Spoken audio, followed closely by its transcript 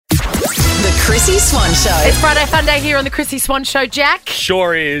Chrissy Swan Show. It's Friday Fun Day here on the Chrissy Swan Show, Jack.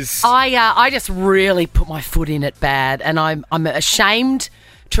 Sure is. I just really put my foot in it bad, and I'm ashamed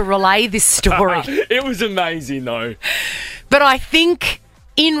to relay this story. It was amazing, though. But I think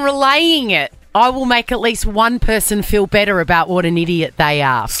in relaying it, I will make at least one person feel better about what an idiot they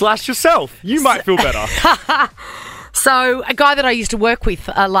are. Slash yourself. You might feel better. So a guy that I used to work with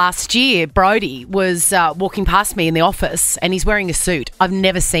last year, Brody, was walking past me in the office, and he's wearing a suit. I've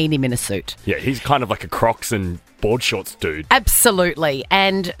never seen him in a suit. Yeah, he's kind of like a Crocs and board shorts dude. Absolutely.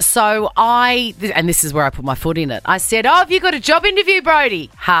 And so and this is where I put my foot in it. I said, "Oh, have you got a job interview,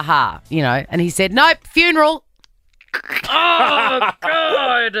 Brody?" Ha ha, And he said, "Nope, funeral." Oh,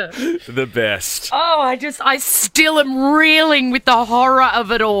 God. The best. Oh, I still am reeling with the horror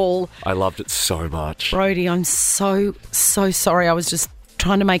of it all. I loved it so much. Brody, I'm so sorry. I was just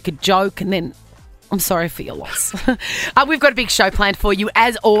trying to make a joke, and then I'm sorry for your loss. We've got a big show planned for you,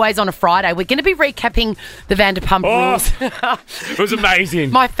 as always, on a Friday. We're going to be recapping the Vanderpump Rules. It was amazing.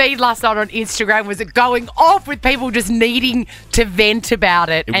 My feed last night on Instagram was going off with people just needing to vent about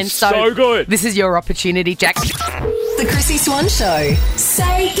it. It was so good. This is your opportunity, Jack. The Chrissy Swan Show.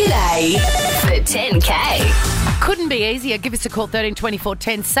 Say g'day for 10K. Couldn't be easier. Give us a call, 13 24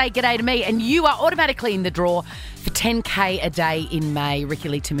 10. Say g'day to me, and you are automatically in the draw for 10K a day in May. Ricky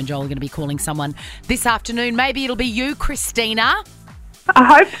Lee, Tim and Joel are going to be calling someone this afternoon. Maybe it'll be you, Christina.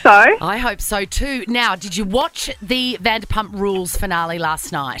 I hope so. I hope so too. Now, did you watch the Vanderpump Rules finale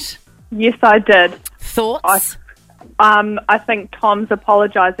last night? Yes, I did. Thoughts? I think Tom's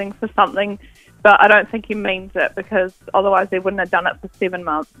apologising for something, but I don't think he means it, because otherwise he wouldn't have done it for 7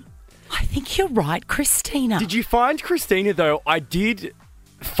 months. I think you're right, Christina. Did you find Christina, though? I did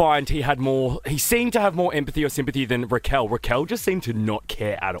find he seemed to have more empathy or sympathy than Raquel. Raquel just seemed to not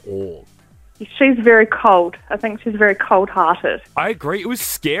care at all. She's very cold. I think she's very cold-hearted. I agree. It was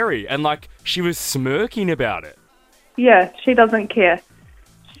scary, and she was smirking about it. Yeah, she doesn't care.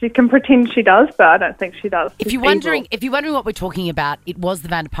 She can pretend she does, but I don't think she does. If you're wondering what we're talking about, it was the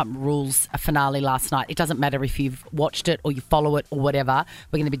Vanderpump Rules finale last night. It doesn't matter if you've watched it or you follow it or whatever.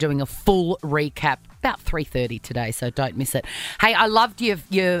 We're going to be doing a full recap about 3:30 today, so don't miss it. Hey, I loved your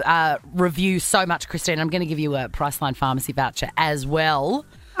review so much, Christine. I'm going to give you a Priceline Pharmacy voucher as well.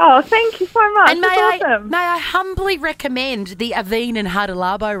 Oh, thank you so much. And That's awesome. may I humbly recommend the Avene and Hada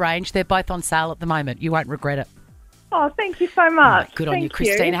Labo range. They're both on sale at the moment. You won't regret it. Oh, thank you so much. Good on you,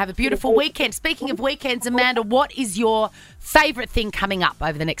 Christina. Have a beautiful weekend. Speaking of weekends, Amanda, what is your favourite thing coming up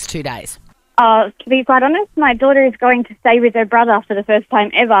over the next 2 days? To be quite honest, my daughter is going to stay with her brother for the first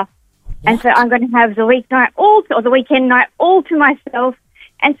time ever. And so I'm going to have the weekend night all to myself.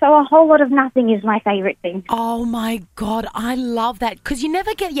 And so a whole lot of nothing is my favourite thing. Oh, my God. I love that, because you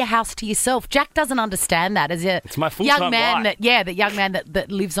never get your house to yourself. Jack doesn't understand that as it's my full-time young man life. the young man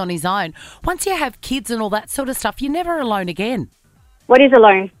that lives on his own. Once you have kids and all that sort of stuff, you're never alone again. What is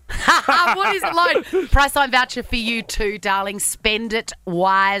alone? What is alone? Priceline voucher for you too, darling. Spend it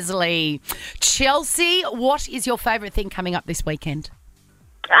wisely. Chelsea, what is your favourite thing coming up this weekend?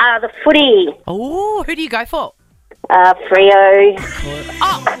 The footy. Oh, who do you go for? Freo.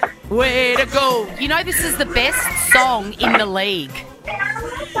 Oh, way to go. You know this is the best song in the league.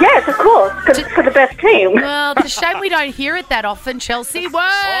 Yes, of course, because it's for the best team. Well, it's a shame we don't hear it that often, Chelsea.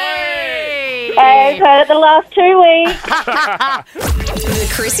 Way! I've heard it the last 2 weeks. The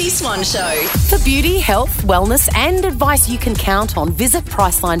Chrissy Swan Show. For beauty, health, wellness and advice you can count on, visit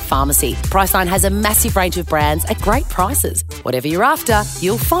Priceline Pharmacy. Priceline has a massive range of brands at great prices. Whatever you're after,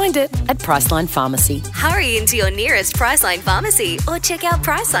 you'll find it at Priceline Pharmacy. Hurry into your nearest Priceline pharmacy or check out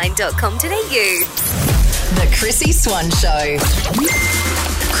priceline.com.au. The Chrissy Swan Show.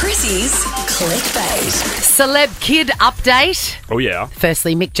 Chrissy's Clickbait. Celeb Kid update. Oh, yeah.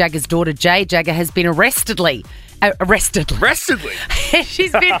 Firstly, Mick Jagger's daughter, Jay Jagger, has been arrested.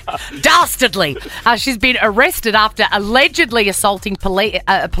 She's been dastardly. She's been arrested after allegedly assaulting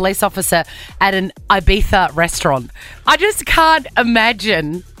a police officer at an Ibiza restaurant. I just can't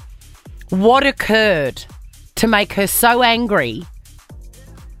imagine what occurred to make her so angry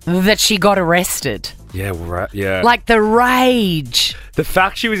that she got arrested. Yeah, right. Yeah. Like the rage. The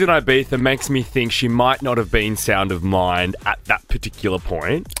fact she was in Ibiza makes me think she might not have been sound of mind at that particular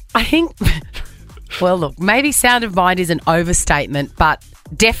point. I think... Well, look, maybe sound of mind is an overstatement, but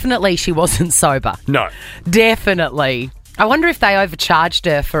definitely she wasn't sober. No. Definitely. I wonder if they overcharged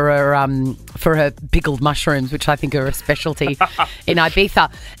her for for her pickled mushrooms, which I think are a specialty in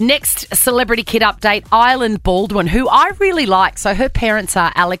Ibiza. Next celebrity kid update, Island Baldwin, who I really like. So her parents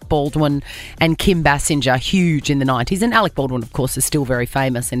are Alec Baldwin and Kim Basinger, huge in the 90s. And Alec Baldwin, of course, is still very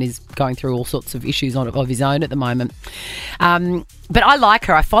famous and is going through all sorts of issues of his own at the moment. But I like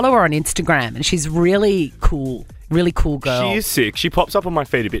her. I follow her on Instagram and she's really cool. Really cool girl. She is sick. She pops up on my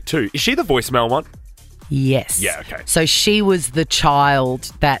feed a bit too. Is she the voicemail one? Yes. Yeah, okay. So she was the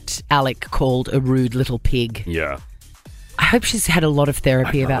child that Alec called a rude little pig. Yeah. I hope she's had a lot of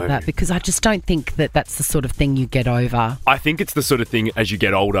therapy I about know. that because I just don't think that that's the sort of thing you get over. I think it's the sort of thing as you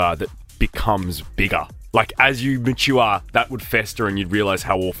get older that becomes bigger. Like as you mature, that would fester and you'd realise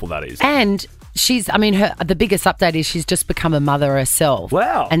how awful that is. And the biggest update is she's just become a mother herself.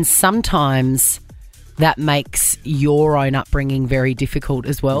 Wow. And sometimes that makes your own upbringing very difficult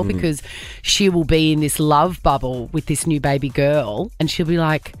as well because she will be in this love bubble with this new baby girl and she'll be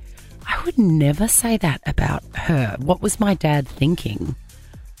like, I would never say that about her. What was my dad thinking?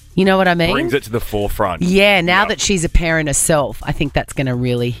 You know what I mean? Brings it to the forefront. Yeah, now Yep. that she's a parent herself, I think that's going to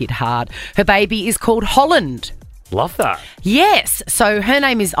really hit hard. Her baby is called Holland. Love that. Yes. So her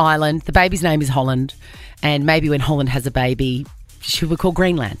name is Island. The baby's name is Holland. And maybe when Holland has a baby, she would call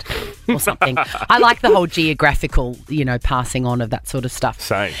Greenland or something. I like the whole geographical, passing on of that sort of stuff.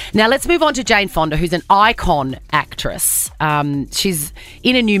 Same. Now let's move on to Jane Fonda, who's an icon actress. She's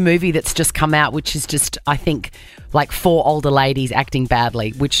in a new movie that's just come out, which is just, I think, like 4 older ladies acting badly,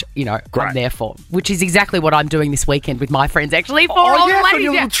 which, I'm there for, which is exactly what I'm doing this weekend with my friends, actually. 4 older yes, ladies. on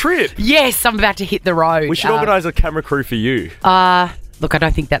your little trip. Yes, I'm about to hit the road. We should organise a camera crew for you. Look, I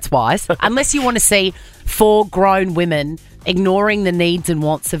don't think that's wise. Unless you want to see 4 grown women ignoring the needs and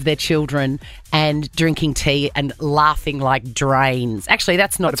wants of their children and drinking tea and laughing like drains. Actually,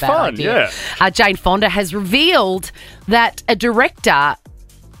 that's not That's a bad fun, idea. yeah. Jane Fonda has revealed that a director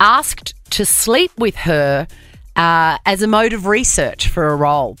asked to sleep with her as a mode of research for a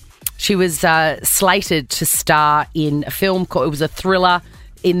role. She was slated to star in a film called, it was a thriller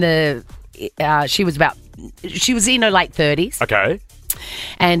in the, she was in her late 30s. Okay.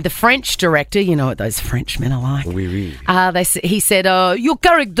 And the French director, you know what those Frenchmen are like. Oui, oui. He said, your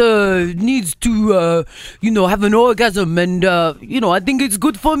character needs to, have an orgasm and, I think it's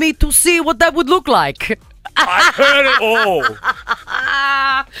good for me to see what that would look like. I heard it all.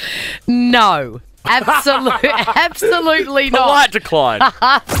 No. Absolutely not. Polite decline.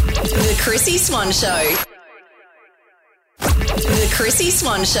 The Chrissy Swan Show. The Chrissy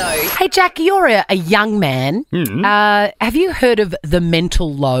Swan Show. Hey, Jack, you're a young man. Have you heard of the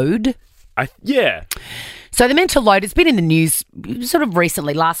mental load? Yeah. So the mental load, it's been in the news sort of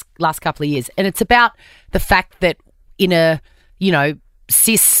recently, last couple of years, and it's about the fact that in a,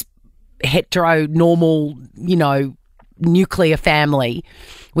 cis, hetero, normal, nuclear family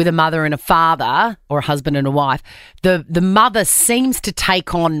with a mother and a father or a husband and a wife, the mother seems to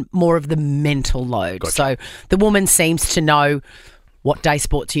take on more of the mental load. Gotcha. So the woman seems to know what day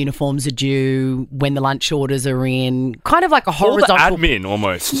sports uniforms are due, when the lunch orders are in, kind of like a horizontal... All the admin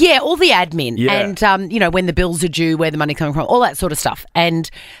almost. Yeah, all the admin. Yeah. And, when the bills are due, where the money's coming from, all that sort of stuff. And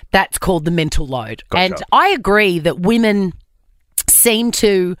that's called the mental load. Gotcha. And I agree that women seem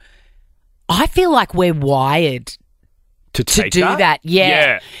to... I feel like we're wired To take do that.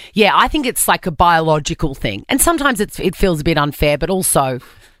 Yeah. Yeah, I think it's like a biological thing. And sometimes it feels a bit unfair, but also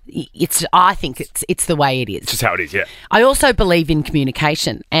I think it's the way it is. Just how it is, yeah. I also believe in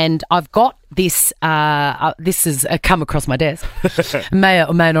communication, and I've got this. This has come across my desk. May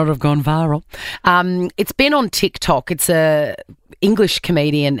or may not have gone viral. It's been on TikTok. It's a English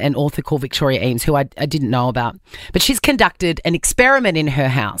comedian and author called Victoria Eames, who I didn't know about. But she's conducted an experiment in her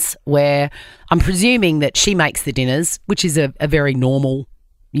house where I'm presuming that she makes the dinners, which is a very normal,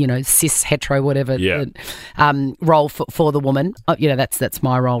 cis, hetero, whatever, Yeah. role for the woman. That's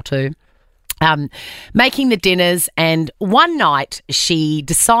my role too. Making the dinners, and one night she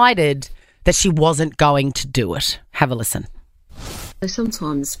decided that she wasn't going to do it. Have a listen. So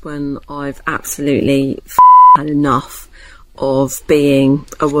sometimes when I've absolutely had enough of being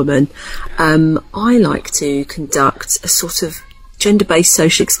a woman, I like to conduct a sort of gender-based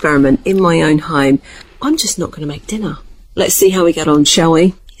social experiment in my own home. I'm just not going to make dinner. Let's see how we get on, shall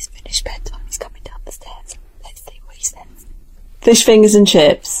we? He's finished bedtime. He's coming down the stairs. Let's see what he says. Fish fingers and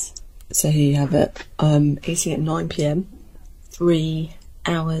chips. So here you have it. Eating at 9 p.m. 3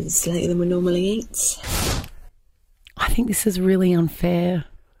 hours later than we normally eat. I think this is really unfair.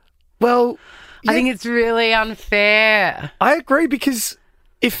 Well, I think it's really unfair. I agree, because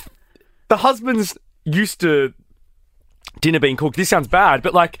if the husband's used to dinner being cooked, this sounds bad,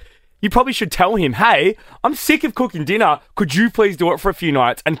 but like you probably should tell him, hey, I'm sick of cooking dinner. Could you please do it for a few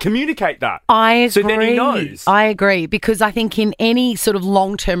nights and communicate that? I agree. So then he knows. I agree, because I think in any sort of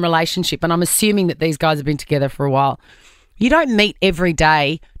long-term relationship, and I'm assuming that these guys have been together for a while, you don't meet every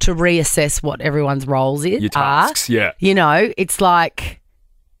day to reassess what everyone's roles Your tasks, yeah. You know, it's like,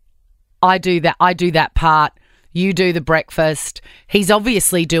 I do that part, you do the breakfast. He's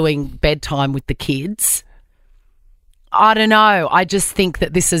obviously doing bedtime with the kids. I don't know. I just think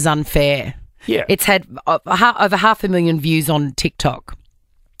that this is unfair. Yeah. It's had over 500,000 views on TikTok.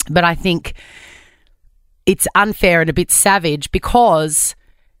 But I think it's unfair and a bit savage, because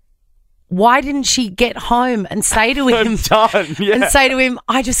why didn't she get home and say to him, I'm done. Yeah. and say to him,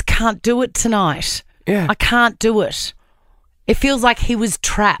 I just can't do it tonight. Yeah. I can't do it. It feels like he was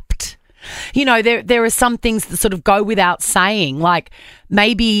trapped. You know, there are some things that sort of go without saying, like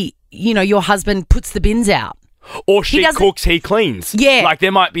maybe, you know, your husband puts the bins out. Or she doesn't- cooks, he cleans. Yeah. Like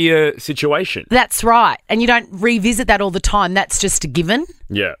there might be a situation. That's right. And you don't revisit that all the time. That's just a given.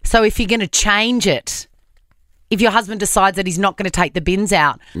 Yeah. So if you're going to change it, if your husband decides that he's not going to take the bins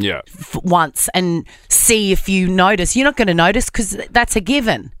out Yeah. once and see if you notice, you're not going to notice, because that's a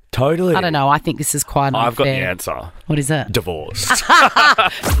given. Totally. I don't know. I think this is quite unfair. I've got the answer. What is it? Divorce.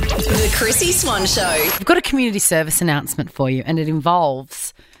 The Chrissy Swan Show. I've got a community service announcement for you, and it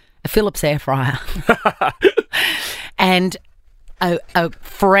involves a Philips air fryer and a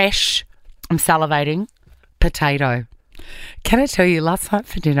fresh, I'm salivating, potato. Can I tell you, last night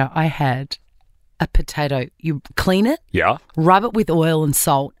for dinner I had a potato. You clean it, Yeah. rub it with oil and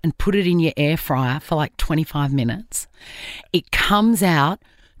salt, and put it in your air fryer for like 25 minutes. It comes out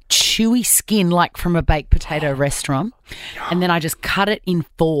chewy skin like from a baked potato restaurant, and then I just cut it in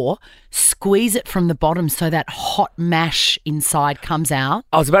 4, squeeze it from the bottom so that hot mash inside comes out.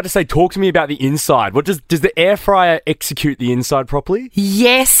 I was about to say, talk to me about the inside. What does the air fryer execute the inside properly?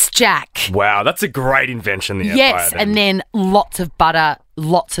 Yes, Jack. Wow, that's a great invention, the air fryer. Yes, and then lots of butter,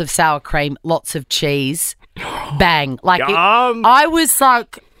 lots of sour cream, lots of cheese. Bang. Like Yum. I was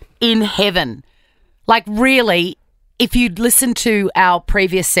like in heaven. Like really, if you'd listened to our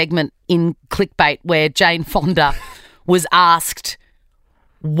previous segment in Clickbait where Jane Fonda was asked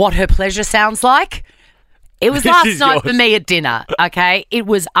what her pleasure sounds like, it was This last is night yours. for me at dinner, okay? It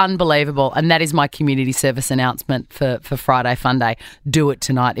was unbelievable, and that is my community service announcement for Friday Fun Day. Do it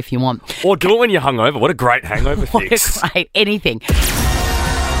tonight if you want. Or do it when you're hungover. What a great hangover What fix. a great anything.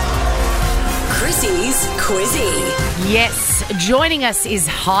 Chrissy's Quizzy. Yes, joining us is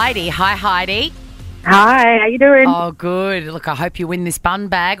Heidi. Hi, Heidi. Hi, how you doing? Oh, good. Look, I hope you win this bun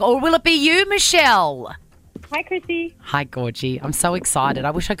bag. Or will it be you, Michelle? Hi, Chrissy. Hi, Gorgie. I'm so excited.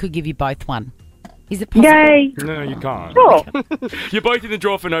 I wish I could give you both one. Is it possible? Yay. No, you can't. Sure. You're both in the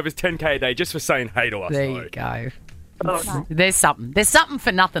draw for Nova's 10K a day just for saying hey to us. There though. you go. There's something. There's something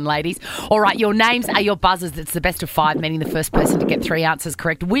for nothing, ladies. All right, your names are your buzzers. It's the best of 5, meaning the first person to get 3 answers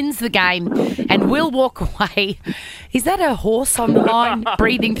correct wins the game and will walk away. Is that a horse on the line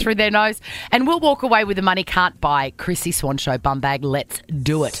breathing through their nose? And we'll walk away with the money can't buy Chrissy Swan Show bum bag. Let's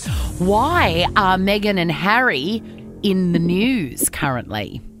do it. Why are Meghan and Harry in the news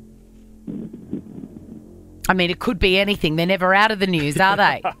currently? I mean, it could be anything. They're never out of the news, are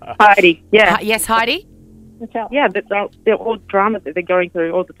they? Heidi. Yeah. Yes, Heidi? Yeah, they're all dramas that they're going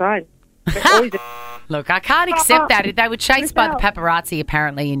through all the time. They're always- Look, I can't accept that. They were chased by the paparazzi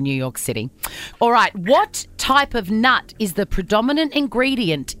apparently in New York City. All right, what type of nut is the predominant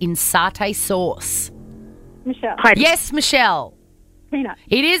ingredient in satay sauce? Michelle. Heidi. Yes, Michelle. Peanut.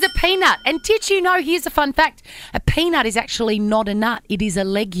 It is a peanut. And did you know, here's a fun fact, a peanut is actually not a nut. It is a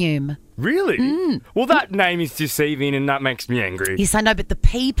legume. Really? Well, that name is deceiving and that makes me angry. Yes, I know, but the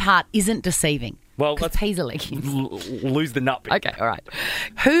pea part isn't deceiving. Well, 'Cause let's peas are legumes. lose the nut bit. Okay, all right.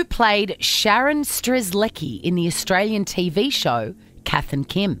 Who played Sharon Strzelecki in the Australian TV show Kath and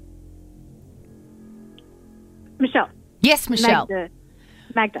Kim? Michelle. Yes, Michelle.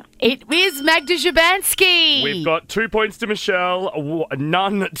 Magda. It is Magda Szubanski. We've got 2 points to Michelle,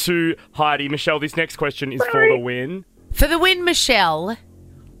 none to Heidi. Michelle, this next question is for the win. For the win, Michelle,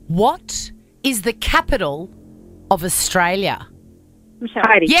 what is the capital of Australia? Michelle.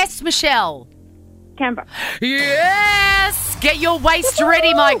 Heidi. Yes, Michelle. Canberra. Yes! Get your waist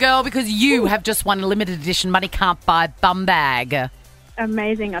ready, my girl, because you have just won a limited edition Money Can't Buy bum bag.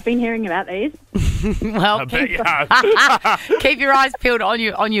 Amazing. I've been hearing about these. Well, I bet you have. keep your eyes peeled on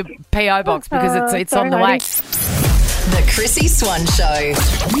your PO box because it's on the way. The Chrissy Swan Show.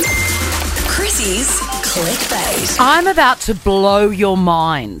 Chrissy's Clickbait. I'm about to blow your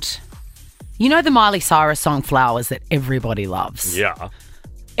mind. You know the Miley Cyrus song Flowers that everybody loves? Yeah.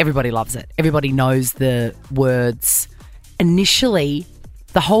 Everybody loves it. Everybody knows the words. Initially,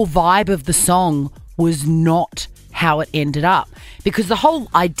 the whole vibe of the song was not how it ended up. Because the whole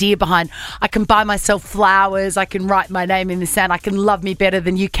idea behind, I can buy myself flowers, I can write my name in the sand, I can love me better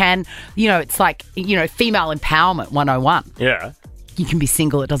than you can. You know, it's like, you know, female empowerment 101. Yeah. You can be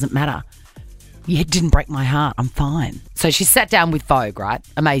single, it doesn't matter. You didn't break my heart, I'm fine. So she sat down with Vogue, right?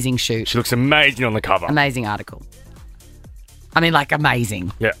 Amazing shoot. She looks amazing on the cover. Amazing article. I mean, like,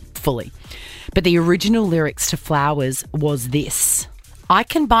 amazing. Yeah. Fully. But the original lyrics to Flowers was this. I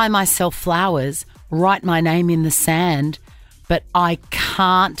can buy myself flowers, write my name in the sand, but I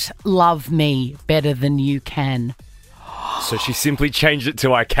can't love me better than you can. So she simply changed it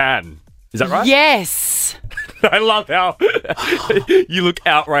to I can. Is that right? Yes. I love how you look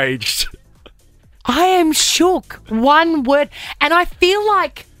outraged. I am shook. One word. And I feel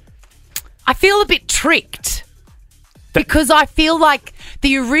a bit tricked. Because I feel like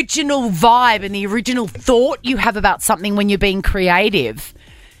the original vibe and the original thought you have about something when you're being creative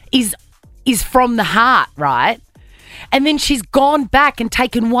is from the heart, right? And then she's gone back and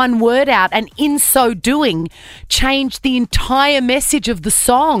taken one word out and in so doing changed the entire message of the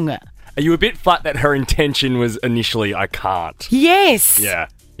song. Are you a bit flat that her intention was initially I can't? Yes. Yeah.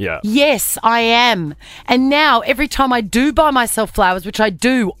 Yeah. Yes, I am. And now every time I do buy myself flowers, which I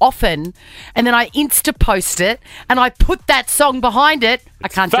do often, and then I Insta post it and I put that song behind it, I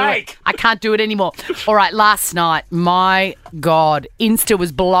can't do it. I can't do it anymore. All right, last night, my God, Insta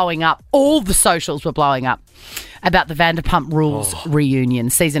was blowing up. All the socials were blowing up about the Vanderpump Rules reunion,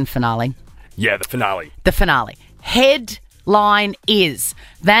 season finale. Yeah, the finale. The finale. Headline is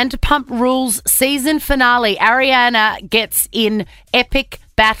Vanderpump Rules season finale. Ariana gets in epic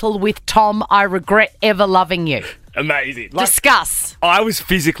battle with Tom. I regret ever loving you. Amazing. Discuss. I was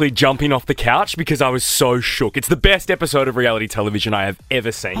physically jumping off the couch because I was so shook. It's the best episode of reality television I have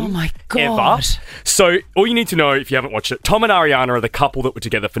ever seen. Oh my God. Ever. So all you need to know if you haven't watched it, Tom and Ariana are the couple that were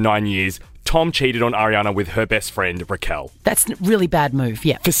together for 9 years. Tom cheated on Ariana with her best friend, Raquel. That's a really bad move,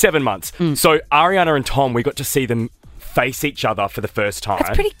 yeah. For 7 months. So Ariana and Tom, we got to see them face each other for the first time.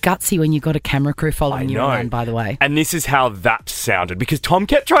 That's pretty gutsy when you've got a camera crew following you around, by the way. And this is how that sounded, because Tom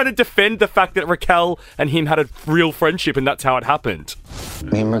kept trying to defend the fact that Raquel and him had a real friendship, and that's how it happened.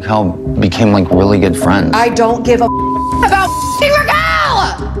 Me and Raquel became like really good friends. I don't give a about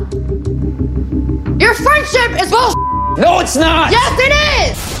Raquel! Your friendship is bullshit! No, it's not! Yes, it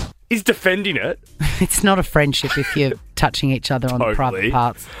is! He's defending it. It's not a friendship if you're touching each other on the private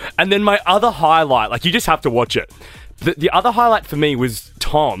parts. And then my other highlight, like you just have to watch it. The other highlight for me was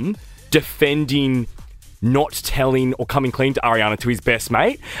Tom defending not telling or coming clean to Ariana to his best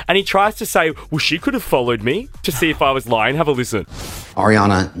mate. And he tries to say, well, she could have followed me to see if I was lying. Have a listen.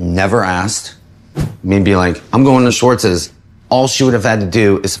 Ariana never asked me to be like, I'm going to Schwartz's. All she would have had to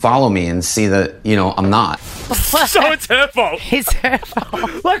do is follow me and see that, you know, I'm not. So it's her fault. It's her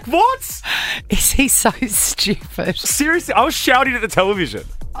fault. Like, what? Is he so stupid? Seriously, I was shouting at the television.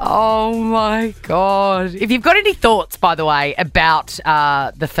 Oh, my God. If you've got any thoughts, by the way, about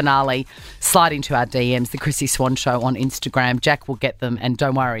the finale, slide into our DMs, The Chrissy Swan Show on Instagram. Jack will get them, and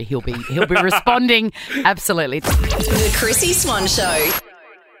don't worry, he'll be responding. Absolutely. The Chrissy Swan Show.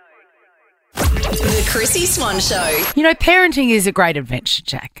 The Chrissy Swan Show. You know, parenting is a great adventure,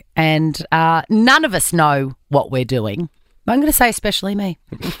 Jack, and none of us know what we're doing. I'm going to say especially me.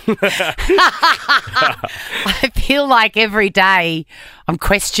 I feel like every day I'm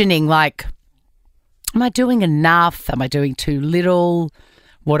questioning, like, am I doing enough? Am I doing too little?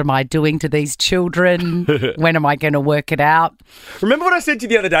 What am I doing to these children? When am I going to work it out? Remember what I said to you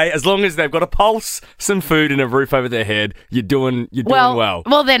the other day? As long as they've got a pulse, some food, and a roof over their head, you're doing well.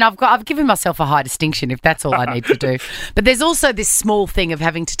 Well, then I've given myself a high distinction if that's all I need to do. But there's also this small thing of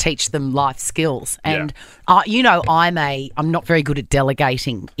having to teach them life skills, and you know, I'm not very good at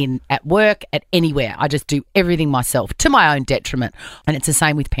delegating at work, at anywhere. I just do everything myself to my own detriment, and it's the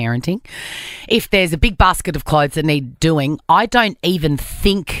same with parenting. If there's a big basket of clothes that need doing, I don't even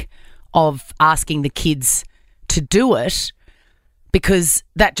think of asking the kids to do it, because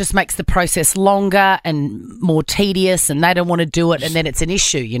that just makes the process longer and more tedious, and they don't want to do it, and then it's an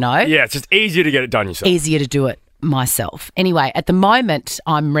issue, you know? Yeah, it's just easier to get it done yourself. Easier to do it myself. Anyway, at the moment,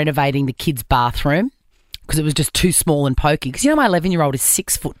 I'm renovating the kids' bathroom because it was just too small and pokey. Because, you know, my 11-year-old is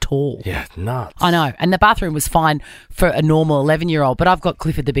 6 foot tall. Yeah, nuts. I know. And the bathroom was fine for a normal 11-year-old, but I've got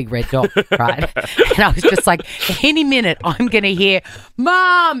Clifford the big red dog, right? And I was just like, any minute I'm going to hear,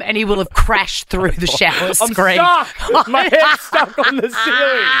 Mom! And he will have crashed through the shower screen. I'm stuck! My head's stuck on the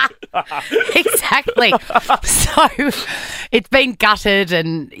ceiling. Exactly. So it's been gutted,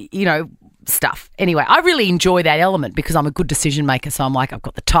 and, you know, stuff. Anyway, I really enjoy that element because I'm a good decision maker. So I'm like, I've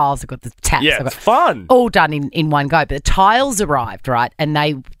got the tiles, I've got the taps. Yeah, I've it's got fun. all done in one go. But the tiles arrived, right? And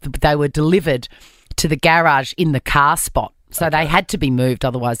they were delivered to the garage in the car spot. So they had to be moved,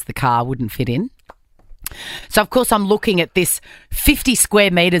 otherwise the car wouldn't fit in. So, of course, I'm looking at this 50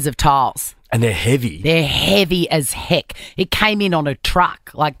 square metres of tiles. And they're heavy. They're heavy as heck. It came in on a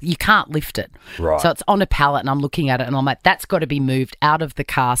truck. Like, you can't lift it. Right. So it's on a pallet and I'm looking at it and I'm like, that's got to be moved out of the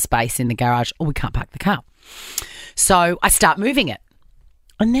car space in the garage or we can't park the car. So I start moving it.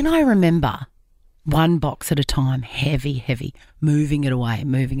 And then I remember one box at a time, heavy, moving it away.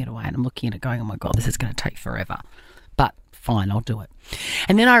 And I'm looking at it going, oh, my God, this is going to take forever. But fine, I'll do it.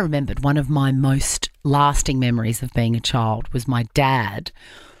 And then I remembered one of my most lasting memories of being a child was my dad.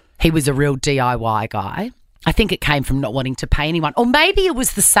 He was a real DIY guy. I think it came from not wanting to pay anyone. Or maybe it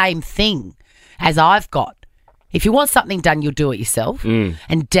was the same thing as I've got. If you want something done, you'll do it yourself.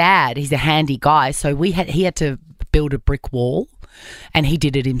 And Dad, he's a handy guy, so he had to build a brick wall and he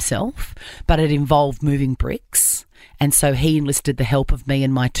did it himself, but it involved moving bricks. And so he enlisted the help of me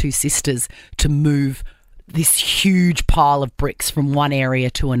and my two sisters to move this huge pile of bricks from one area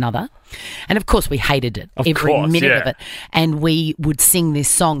to another. And of course we hated it, every minute of it. And we would sing this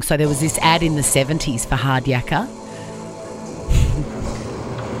song. So there was this ad in the 70s for Hard Yakka.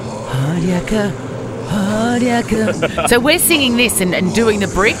 Hard Yakka, Hard Yakka. So we're singing this and doing the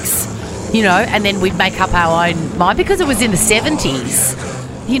bricks, you know, and then we'd make up our own mind because it was in the 70s,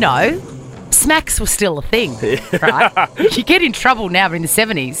 you know, smacks were still a thing, right? You get in trouble now, but in the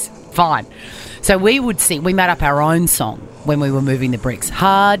 70s, fine. So we made up our own song when we were moving the bricks.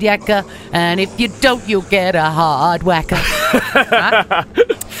 Hard yakka, and if you don't, you'll get a hard whacker.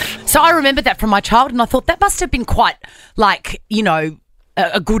 Right? So I remembered that from my childhood, and I thought that must have been quite, like, you know,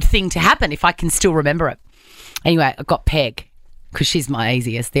 a good thing to happen if I can still remember it. Anyway, I got Peg, because she's my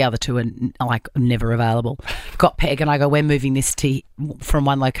easiest. The other two are, like, never available. Got Peg, and I go, we're moving this from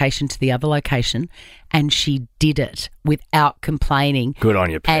one location to the other location. And she did it without complaining. Good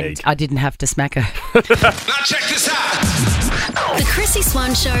on you, Peg. And I didn't have to smack her. Now check this out. The Chrissy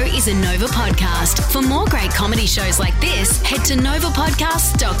Swan Show is a Nova podcast. For more great comedy shows like this, head to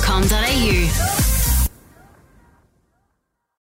novapodcast.com.au.